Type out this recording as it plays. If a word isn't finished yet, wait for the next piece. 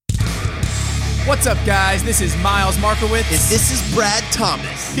What's up, guys? This is Miles Markowitz. And this is Brad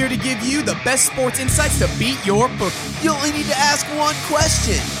Thomas. Here to give you the best sports insights to beat your book. You only need to ask one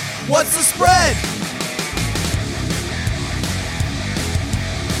question. What's the spread?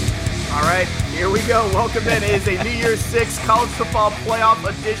 All right, here we go. Welcome in. It is a New Year's 6 college football playoff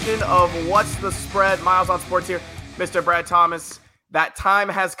edition of What's the Spread? Miles on Sports here. Mr. Brad Thomas, that time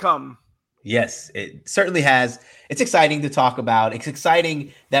has come. Yes, it certainly has. It's exciting to talk about. It's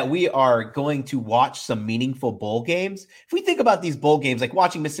exciting that we are going to watch some meaningful bowl games. If we think about these bowl games, like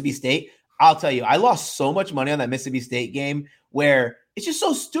watching Mississippi State, I'll tell you, I lost so much money on that Mississippi State game where it's just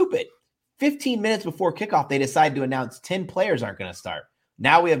so stupid. 15 minutes before kickoff, they decide to announce 10 players aren't going to start.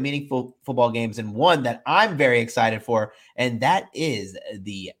 Now we have meaningful football games, and one that I'm very excited for, and that is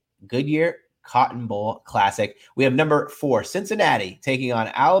the Goodyear Cotton Bowl Classic. We have number 4, Cincinnati, taking on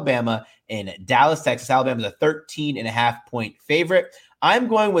Alabama in Dallas, Texas. Alabama's a 13.5-point favorite. I'm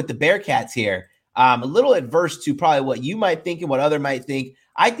going with the Bearcats here. A little adverse to probably what you might think and what other might think.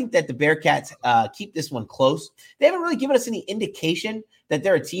 I think that the Bearcats keep this one close. They haven't really given us any indication that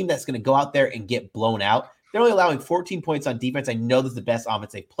they're a team that's going to go out there and get blown out. They're only allowing 14 points on defense. I know this is the best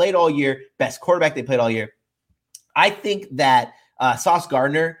offense they've played all year, best quarterback they played all year. I think that Sauce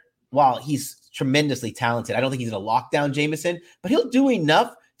Gardner, while he's tremendously talented, I don't think he's going to lock down Jameson, but he'll do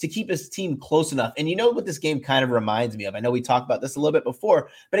enough to keep his team close enough. And you know what this game kind of reminds me of? I know we talked about this a little bit before,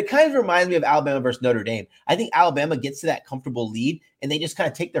 but it kind of reminds me of Alabama versus Notre Dame. I think Alabama gets to that comfortable lead, and they just kind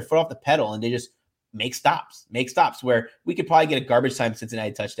of take their foot off the pedal, and they just make stops where we could probably get a garbage time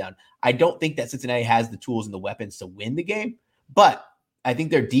Cincinnati touchdown. I don't think that Cincinnati has the tools and the weapons to win the game, but I think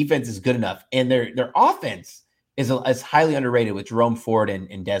their defense is good enough, and their offense is highly underrated with Jerome Ford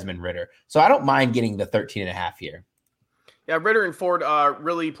and Desmond Ridder. So I don't mind getting the 13.5 here. Yeah, Ridder and Ford are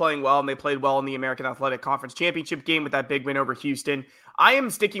really playing well, and they played well in the American Athletic Conference Championship game with that big win over Houston. I am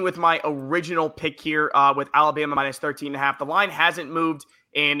sticking with my original pick here with Alabama minus 13.5. The line hasn't moved,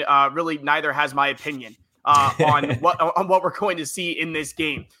 and really neither has my opinion on what we're going to see in this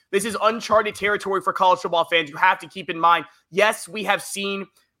game. This is uncharted territory for college football fans. You have to keep in mind, yes, we have seen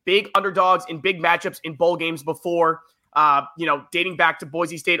big underdogs in big matchups in bowl games before, dating back to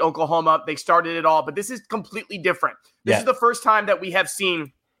Boise State, Oklahoma. They started it all, but this is completely different. This is the first time that we have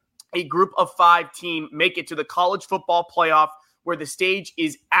seen a group of 5 team make it to the college football playoff where the stage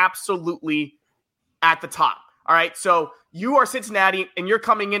is absolutely at the top. All right, so you are Cincinnati, and you're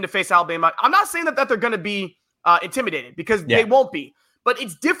coming in to face Alabama. I'm not saying that they're going to be intimidated, because they won't be. But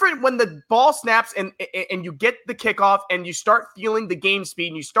it's different when the ball snaps and you get the kickoff and you start feeling the game speed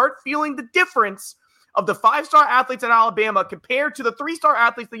and you start feeling the difference of the 5-star athletes in Alabama compared to the 3-star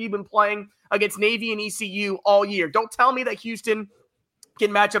athletes that you've been playing against Navy and ECU all year. Don't tell me that Houston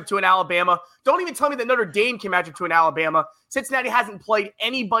can match up to an Alabama. Don't even tell me that Notre Dame can match up to an Alabama. Cincinnati hasn't played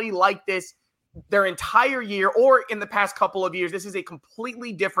anybody like this their entire year or in the past couple of years. This is a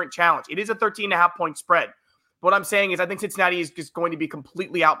completely different challenge. It is a 13.5-point spread. What I'm saying is I think Cincinnati is just going to be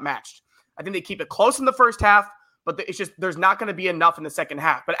completely outmatched. I think they keep it close in the first half, but it's just there's not going to be enough in the second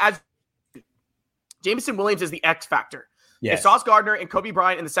half. But as Jameson Williams is the X factor. Yes. If Sauce Gardner and Kobe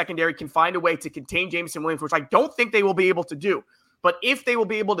Bryant in the secondary can find a way to contain Jameson Williams, which I don't think they will be able to do, but if they will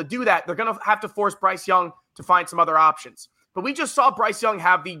be able to do that, they're going to have to force Bryce Young to find some other options. But we just saw Bryce Young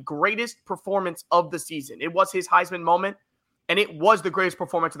have the greatest performance of the season. It was his Heisman moment, and it was the greatest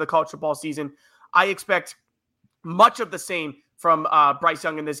performance of the college football season. I expect much of the same from Bryce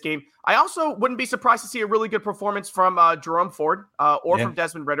Young in this game. I also wouldn't be surprised to see a really good performance from Jerome Ford or from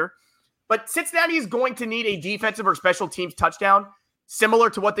Desmond Ridder. But Cincinnati is going to need a defensive or special teams touchdown, similar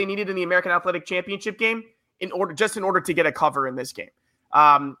to what they needed in the American Athletic Championship game, in order to get a cover in this game.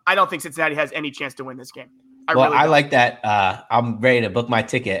 I don't think Cincinnati has any chance to win this game. I like that. I'm ready to book my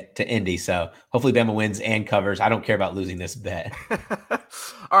ticket to Indy, so hopefully Bama wins and covers. I don't care about losing this bet.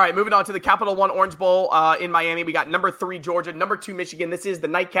 All right, moving on to the Capital One Orange Bowl in Miami. We got number 3 Georgia, number 2 Michigan. This is the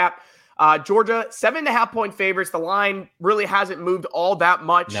nightcap. Georgia, 7.5-point favorites. The line really hasn't moved all that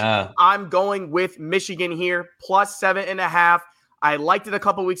much. No. I'm going with Michigan here, plus 7.5. I liked it a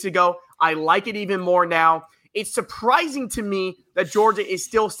couple weeks ago. I like it even more now. It's surprising to me that Georgia is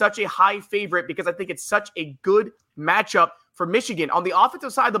still such a high favorite because I think it's such a good matchup for Michigan. On the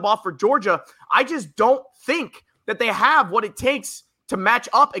offensive side of the ball for Georgia, I just don't think that they have what it takes to match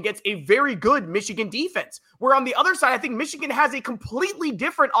up against a very good Michigan defense. Where on the other side, I think Michigan has a completely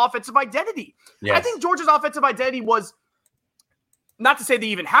different offensive identity. Yes. I think Georgia's offensive identity was, not to say they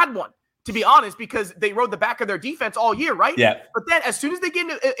even had one, to be honest, because they rode the back of their defense all year, right? Yeah. But then as soon as they get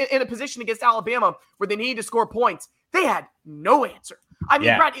in a position against Alabama where they needed to score points, they had no answer. I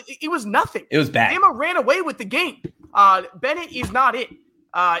mean, Brad, it was nothing. It was bad. Alabama ran away with the game. Bennett is not it.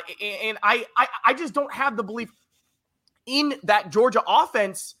 And I just don't have the belief in that Georgia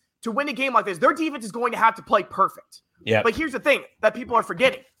offense to win a game like this. Their defense is going to have to play perfect. Yeah. But here's the thing that people are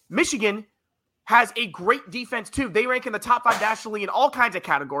forgetting. Michigan has a great defense too. They rank in the top 5 nationally in all kinds of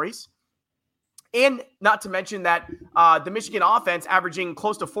categories. And not to mention that the Michigan offense averaging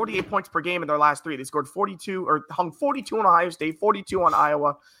close to 48 points per game in their last 3. They scored 42 or hung 42 on Ohio State, 42 on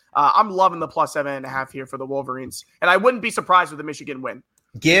Iowa. I'm loving the plus 7.5 here for the Wolverines. And I wouldn't be surprised with a Michigan win.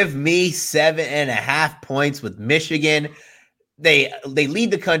 Give me 7.5 points with Michigan. They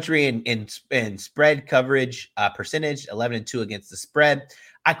lead the country in spread coverage percentage, 11-2 against the spread.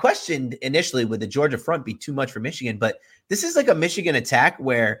 I questioned initially, would the Georgia front be too much for Michigan? But this is like a Michigan attack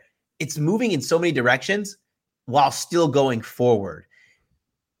where it's moving in so many directions while still going forward.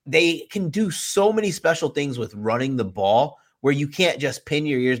 They can do so many special things with running the ball where you can't just pin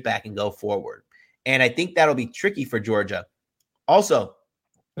your ears back and go forward. And I think that'll be tricky for Georgia. Also,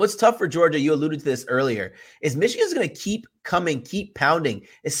 what's tough for Georgia, you alluded to this earlier, is Michigan's going to keep coming, keep pounding,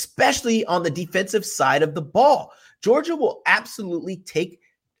 especially on the defensive side of the ball. Michigan will absolutely take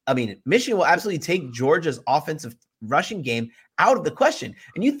Georgia's offensive rushing game out of the question.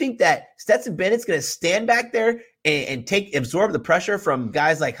 And you think that Stetson Bennett's going to stand back there and absorb the pressure from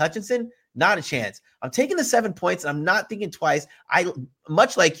guys like Hutchinson? Not a chance. I'm taking the 7 points. I'm not thinking twice.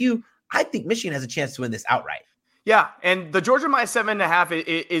 Much like you, I think Michigan has a chance to win this outright. Yeah, and the Georgia minus 7.5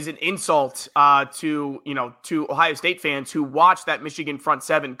 is an insult to Ohio State fans who watch that Michigan front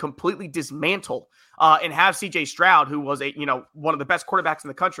seven completely dismantle and have C.J. Stroud, who was one of the best quarterbacks in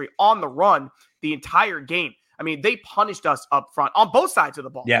the country, on the run the entire game. I mean, they punished us up front on both sides of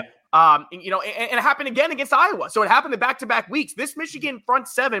the ball. Yeah. And it happened again against Iowa. So it happened in back-to-back weeks. This Michigan front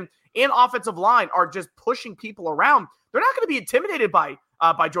seven and offensive line are just pushing people around. They're not going to be intimidated by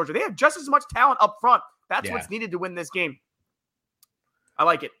Georgia. They have just as much talent up front. That's what's needed to win this game. I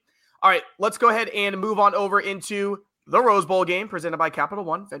like it. All right, let's go ahead and move on over into the Rose Bowl game presented by Capital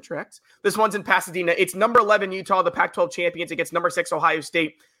One Venture X. This one's in Pasadena. It's number 11 Utah, the Pac-12 champions, against number 6 Ohio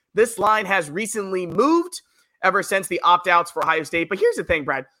State. This line has recently moved ever since the opt-outs for Ohio State. But here's the thing,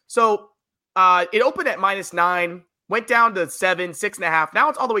 Brad. So it opened at -9, went down to 7, 6.5. Now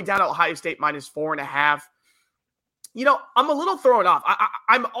it's all the way down to Ohio State -4.5. I'm a little thrown off.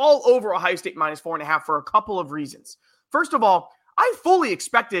 I'm all over Ohio State -4.5 for a couple of reasons. First of all, I fully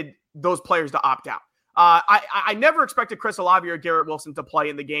expected those players to opt out. I never expected Chris Olave or Garrett Wilson to play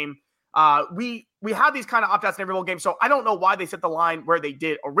in the game. We have these kind of opt-outs in every bowl game, so I don't know why they set the line where they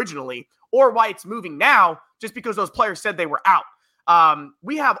did originally or why it's moving now just because those players said they were out.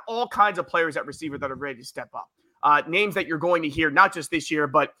 We have all kinds of players at receiver that are ready to step up. Names that you're going to hear not just this year,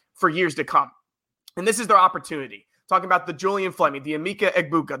 but for years to come. And this is their opportunity. Talking about the Julian Fleming, the Emeka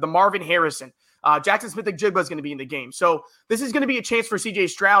Egbuka, the Marvin Harrison, Jackson Smith-Njigba is going to be in the game. So this is going to be a chance for C.J.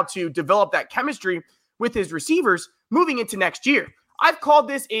 Stroud to develop that chemistry with his receivers moving into next year. I've called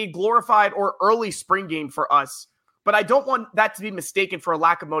this a glorified or early spring game for us, but I don't want that to be mistaken for a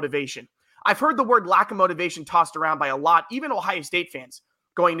lack of motivation. I've heard the word lack of motivation tossed around by a lot, even Ohio State fans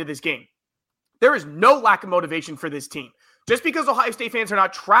going into this game. There is no lack of motivation for this team. Just because Ohio State fans are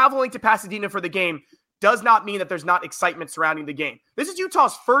not traveling to Pasadena for the game does not mean that there's not excitement surrounding the game. This is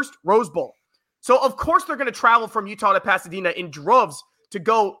Utah's first Rose Bowl. So, of course, they're going to travel from Utah to Pasadena in droves to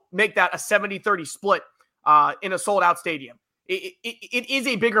go make that a 70-30 split in a sold-out stadium. It is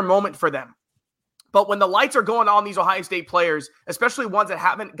a bigger moment for them. But when the lights are going on these Ohio State players, especially ones that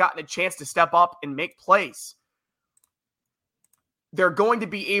haven't gotten a chance to step up and make plays, they're going to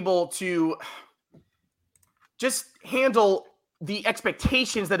be able to just handle the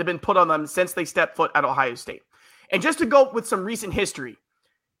expectations that have been put on them since they stepped foot at Ohio State. And just to go with some recent history,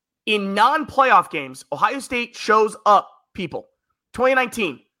 in non-playoff games, Ohio State shows up, people.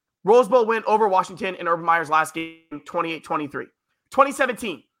 2019, Rose Bowl win over Washington in Urban Meyer's last game, 28-23.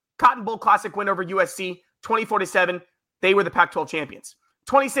 2017, Cotton Bowl Classic win over USC, 24-7. They were the Pac-12 champions.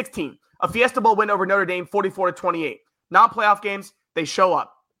 2016, a Fiesta Bowl win over Notre Dame, 44-28. Non-playoff games, they show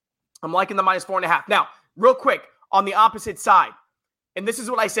up. I'm liking the -4.5. Now, real quick, on the opposite side, and this is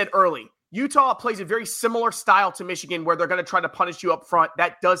what I said early, Utah plays a very similar style to Michigan where they're going to try to punish you up front.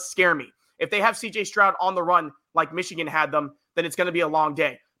 That does scare me. If they have C.J. Stroud on the run like Michigan had them, then it's going to be a long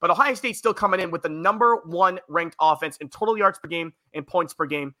day. But Ohio State's still coming in with the number 1 ranked offense in total yards per game and points per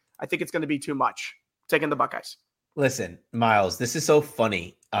game. I think it's going to be too much. Taking the Buckeyes. Listen, Miles, this is so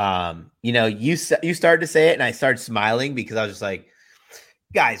funny. You started to say it and I started smiling because I was just like,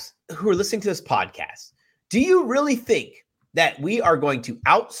 guys who are listening to this podcast, do you really think that we are going to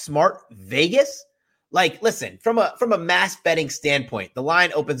outsmart Vegas? Like, listen, from a mass betting standpoint, the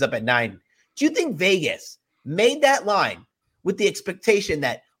line opens up at 9. Do you think Vegas made that line with the expectation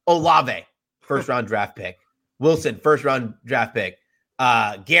that Olave, first round draft pick, Wilson, first round draft pick,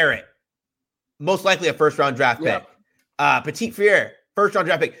 Garrett, most likely a first round draft pick, Petit Frere, first round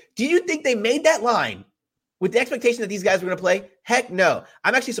draft pick. Do you think they made that line with the expectation that these guys were going to play? Heck no.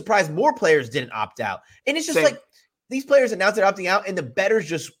 I'm actually surprised more players didn't opt out. And it's just like these players announced they're opting out, and the bettors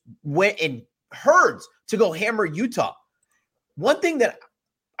just went in herds to go hammer Utah. One thing that,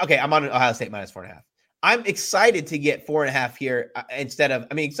 I'm on Ohio State minus 4.5. I'm excited to get 4.5 here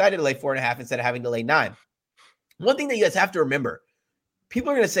excited to lay 4.5 instead of having to lay 9. One thing that you guys have to remember, people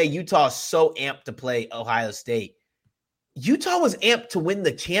are going to say Utah is so amped to play Ohio State. Utah was amped to win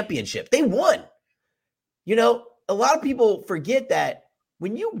the championship. They won. You know, a lot of people forget that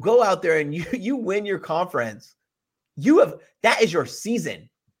when you go out there and you win your conference, that is your season.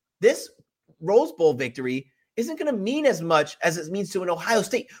 This Rose Bowl victory isn't going to mean as much as it means to an Ohio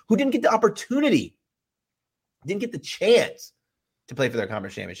State who didn't get the opportunity, didn't get the chance to play for their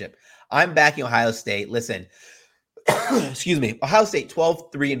conference championship. I'm backing Ohio State. Listen, excuse me. Ohio State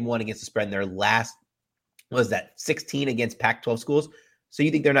 12-3-1 against the spread in their last, 16 against Pac-12 schools. So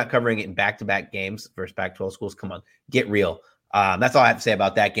you think they're not covering it in back-to-back games versus Pac-12 schools? Come on, get real. That's all I have to say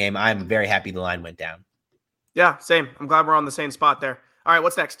about that game. I'm very happy the line went down. Yeah, same. I'm glad we're on the same spot there. All right,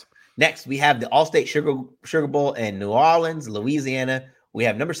 what's next? Next, we have the All-State Sugar Bowl in New Orleans, Louisiana. We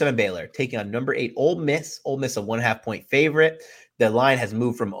have number 7 Baylor taking on number 8 Ole Miss. Ole Miss a 1.5 point favorite. The line has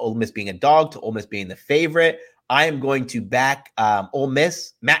moved from Ole Miss being a dog to Ole Miss being the favorite. I am going to back Ole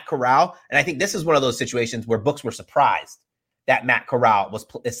Miss, Matt Corral, and I think this is one of those situations where books were surprised that Matt Corral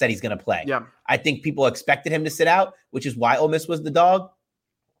said he's going to play. Yeah. I think people expected him to sit out, which is why Ole Miss was the dog.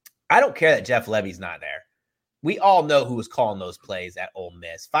 I don't care that Jeff Levy's not there. We all know who was calling those plays at Ole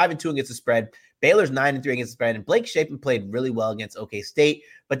Miss. 5-2 against the spread. Baylor's 9-3 against the spread. And Blake Shapen played really well against OK State.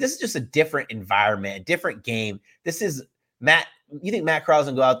 But this is just a different environment, a different game. This is Matt. You think Matt Corral's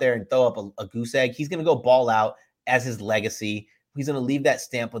going to go out there and throw up a goose egg? He's going to go ball out as his legacy. He's going to leave that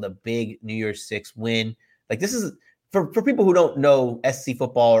stamp with a big New Year's 6 win. Like, this is for people who don't know SC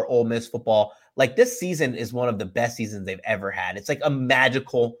football or Ole Miss football. Like, this season is one of the best seasons they've ever had. It's like a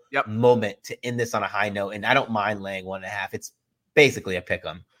magical moment to end this on a high note. And I don't mind laying 1.5. It's basically a pick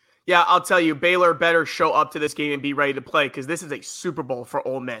 'em. Yeah, I'll tell you, Baylor better show up to this game and be ready to play because this is a Super Bowl for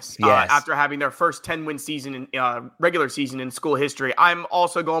Ole Miss. Yes. After having their first 10-win season in regular season in school history. I'm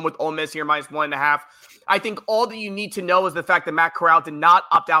also going with Ole Miss here, minus 1.5. I think all that you need to know is the fact that Matt Corral did not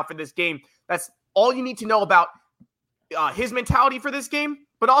opt out for this game. That's all you need to know about his mentality for this game,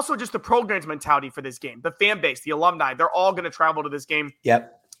 but also just the program's mentality for this game. The fan base, the alumni, they're all going to travel to this game.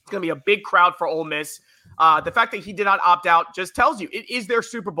 Yep. It's going to be a big crowd for Ole Miss. The fact that he did not opt out just tells you it is their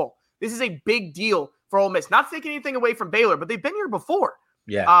Super Bowl. This is a big deal for Ole Miss. Not taking anything away from Baylor, but they've been here before.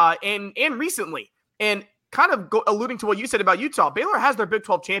 Yeah. And recently. And kind of alluding to what you said about Utah, Baylor has their Big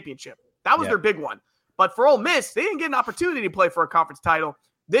 12 championship. That was their big one. But for Ole Miss, they didn't get an opportunity to play for a conference title.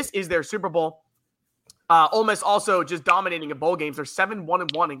 This is their Super Bowl. Ole Miss also just dominating in bowl games. They're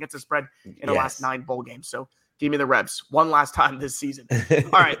 7-1-1 against the spread in the last 9 bowl games. So give me the Rebs one last time this season.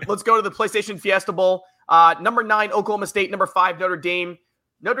 All right, let's go to the PlayStation Fiesta Bowl. Number 9, Oklahoma State. Number 5, Notre Dame.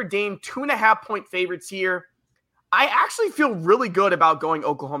 Notre Dame, 2.5 point favorites here. I actually feel really good about going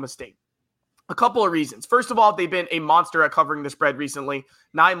Oklahoma State. A couple of reasons. First of all, they've been a monster at covering the spread recently.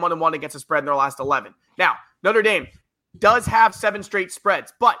 9-1-1 against the spread in their last 11. Now, Notre Dame does have 7 straight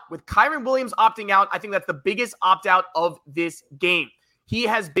spreads, but with Kyron Williams opting out, I think that's the biggest opt-out of this game. He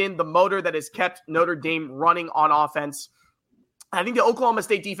has been the motor that has kept Notre Dame running on offense. I think the Oklahoma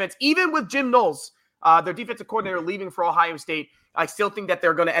State defense, even with Jim Knowles, their defensive coordinator leaving for Ohio State, I still think that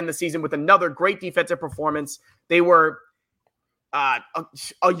they're going to end the season with another great defensive performance. They were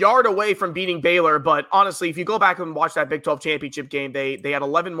a yard away from beating Baylor, but honestly, if you go back and watch that Big 12 championship game, they had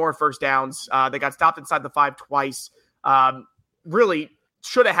 11 more first downs. They got stopped inside the 5 twice. Really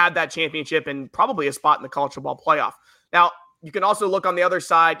should have had that championship and probably a spot in the college football playoff. Now, you can also look on the other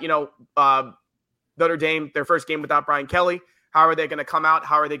side, Notre Dame, their first game without Brian Kelly. How are they going to come out?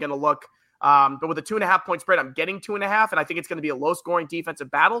 How are they going to look? But with a 2.5 point spread, I'm getting 2.5, and I think it's going to be a low scoring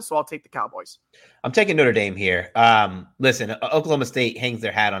defensive battle. So I'll take the Cowboys. I'm taking Notre Dame here. Listen, Oklahoma State hangs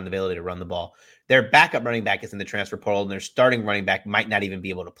their hat on the ability to run the ball. Their backup running back is in the transfer portal, and their starting running back might not even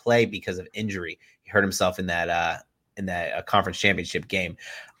be able to play because of injury. He hurt himself in that conference championship game.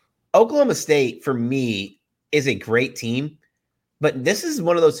 Oklahoma State, for me, is a great team, but this is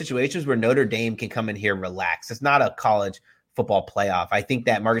one of those situations where Notre Dame can come in here and relax. It's not a college football playoff. I think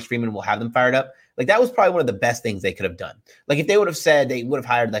that Marcus Freeman will have them fired up. Like, that was probably one of the best things they could have done. Like, if they would have said they would have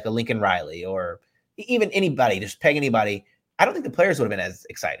hired like a Lincoln Riley or even anybody, just peg anybody, I don't think the players would have been as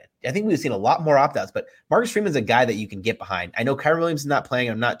excited. I think we've seen a lot more opt-outs, but Marcus Freeman's a guy that you can get behind. I know Kyren Williams is not playing.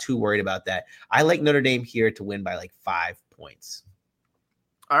 I'm not too worried about that. I like Notre Dame here to win by like 5 points.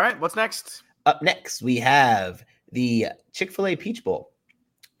 All right, what's next? Up next, we have the Chick-fil-A Peach Bowl.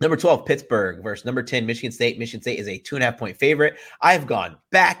 Number 12, Pittsburgh versus number 10, Michigan State. Michigan State is a 2.5-point favorite. I've gone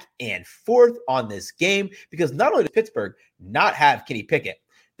back and forth on this game because not only does Pittsburgh not have Kenny Pickett,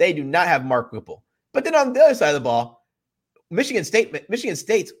 they do not have Mark Whipple. But then on the other side of the ball, Michigan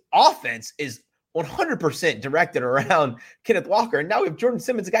State's offense is 100% directed around Kenneth Walker. And now we have Jordan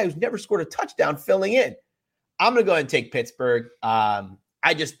Simmons, a guy who's never scored a touchdown, filling in. I'm going to go ahead and take Pittsburgh.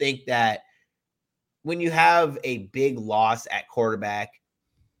 I just think that when you have a big loss at quarterback,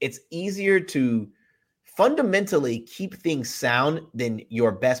 it's easier to fundamentally keep things sound than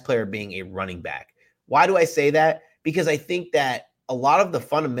your best player being a running back. Why do I say that? Because I think that a lot of the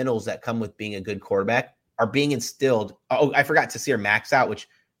fundamentals that come with being a good quarterback are being instilled. Oh, I forgot to see Max out, which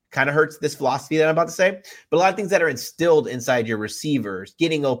kind of hurts this philosophy that I'm about to say. But a lot of things that are instilled inside your receivers,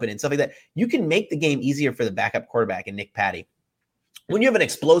 getting open and stuff like that, you can make the game easier for the backup quarterback and Nick Patty. When you have an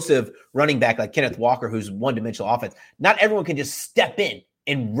explosive running back like Kenneth Walker, who's one-dimensional offense, not everyone can just step in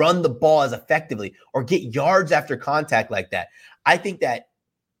and run the ball as effectively or get yards after contact like that. I think that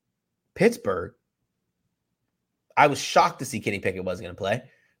Pittsburgh, I was shocked to see Kenny Pickett wasn't going to play,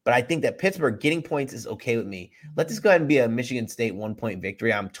 but I think that Pittsburgh getting points is okay with me. Let this go ahead and be a Michigan State 1-point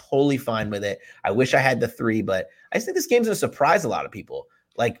victory. I'm totally fine with it. I wish I had the 3, but I just think this game's going to surprise a lot of people.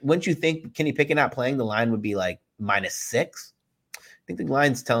 Like, wouldn't you think Kenny Pickett not playing, the line would be like -6? I think the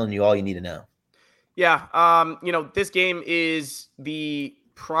line's telling you all you need to know. Yeah, this game is the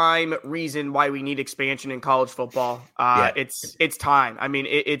prime reason why we need expansion in college football. It's time. I mean,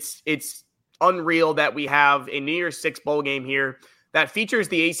 it's unreal that we have a New Year's Six bowl game here that features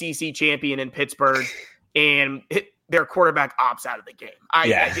the ACC champion in Pittsburgh, and their quarterback opts out of the game.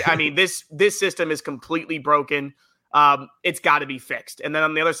 I mean, this system is completely broken. It's got to be fixed. And then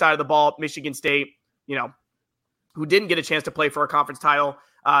on the other side of the ball, Michigan State, who didn't get a chance to play for a conference title,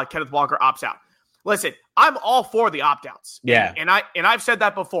 Kenneth Walker opts out. Listen, I'm all for the opt-outs. Yeah. And I've said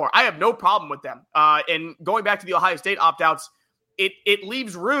that before. I have no problem with them. And going back to the Ohio State opt-outs, it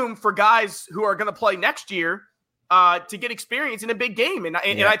leaves room for guys who are going to play next year to get experience in a big game. And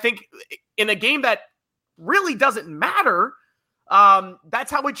I think in a game that really doesn't matter,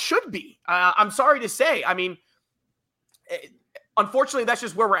 that's how it should be. I'm sorry to say. I mean, unfortunately, that's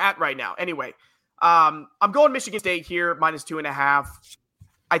just where we're at right now. Anyway, I'm going Michigan State here, -2.5.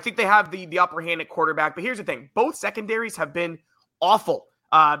 I think they have the upper hand at quarterback. But here's the thing. Both secondaries have been awful.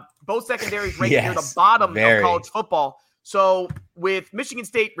 Both secondaries ranked near the bottom of college football. So with Michigan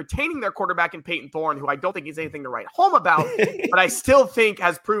State retaining their quarterback in Peyton Thorne, who I don't think is anything to write home about, but I still think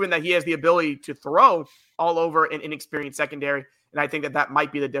has proven that he has the ability to throw all over an inexperienced secondary. And I think that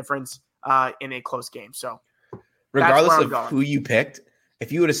might be the difference in a close game. So regardless of who you picked,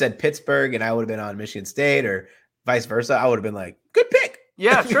 if you would have said Pittsburgh and I would have been on Michigan State or vice versa, I would have been like, good pick.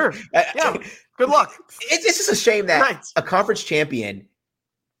 Yeah, sure. Yeah, good luck. It's just a shame that a conference champion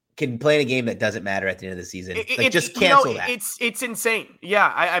can play in a game that doesn't matter at the end of the season. Just cancel that. It's insane.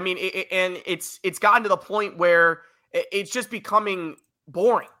 Yeah, I mean, it's gotten to the point where it's just becoming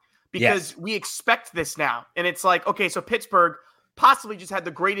boring because we expect this now. And it's like, okay, so Pittsburgh possibly just had the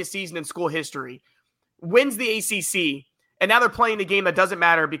greatest season in school history, wins the ACC, and now they're playing a game that doesn't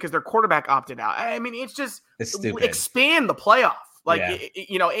matter because their quarterback opted out. I mean, it's stupid. Expand the playoff.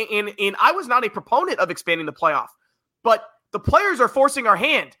 And I was not a proponent of expanding the playoff, but the players are forcing our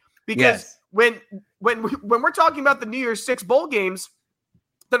hand because when we're talking about the New Year's Six bowl games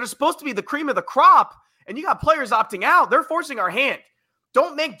that are supposed to be the cream of the crop, and you got players opting out, they're forcing our hand.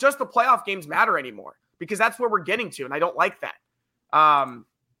 Don't make just the playoff games matter anymore because that's where we're getting to, and I don't like that. And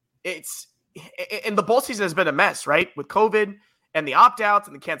the bowl season has been a mess, right? With COVID and the opt-outs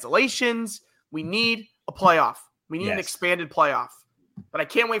and the cancellations, we need a playoff. We need an expanded playoff, but I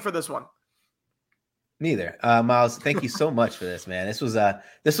can't wait for this one. Neither. Miles, thank you so much for this, man. This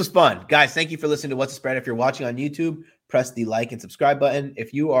was fun. Guys, thank you for listening to What's the Spread. If you're watching on YouTube, press the like and subscribe button.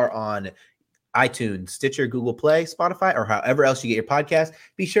 If you are on iTunes, Stitcher, Google Play, Spotify, or however else you get your podcast,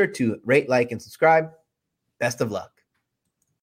 be sure to rate, like, and subscribe. Best of luck.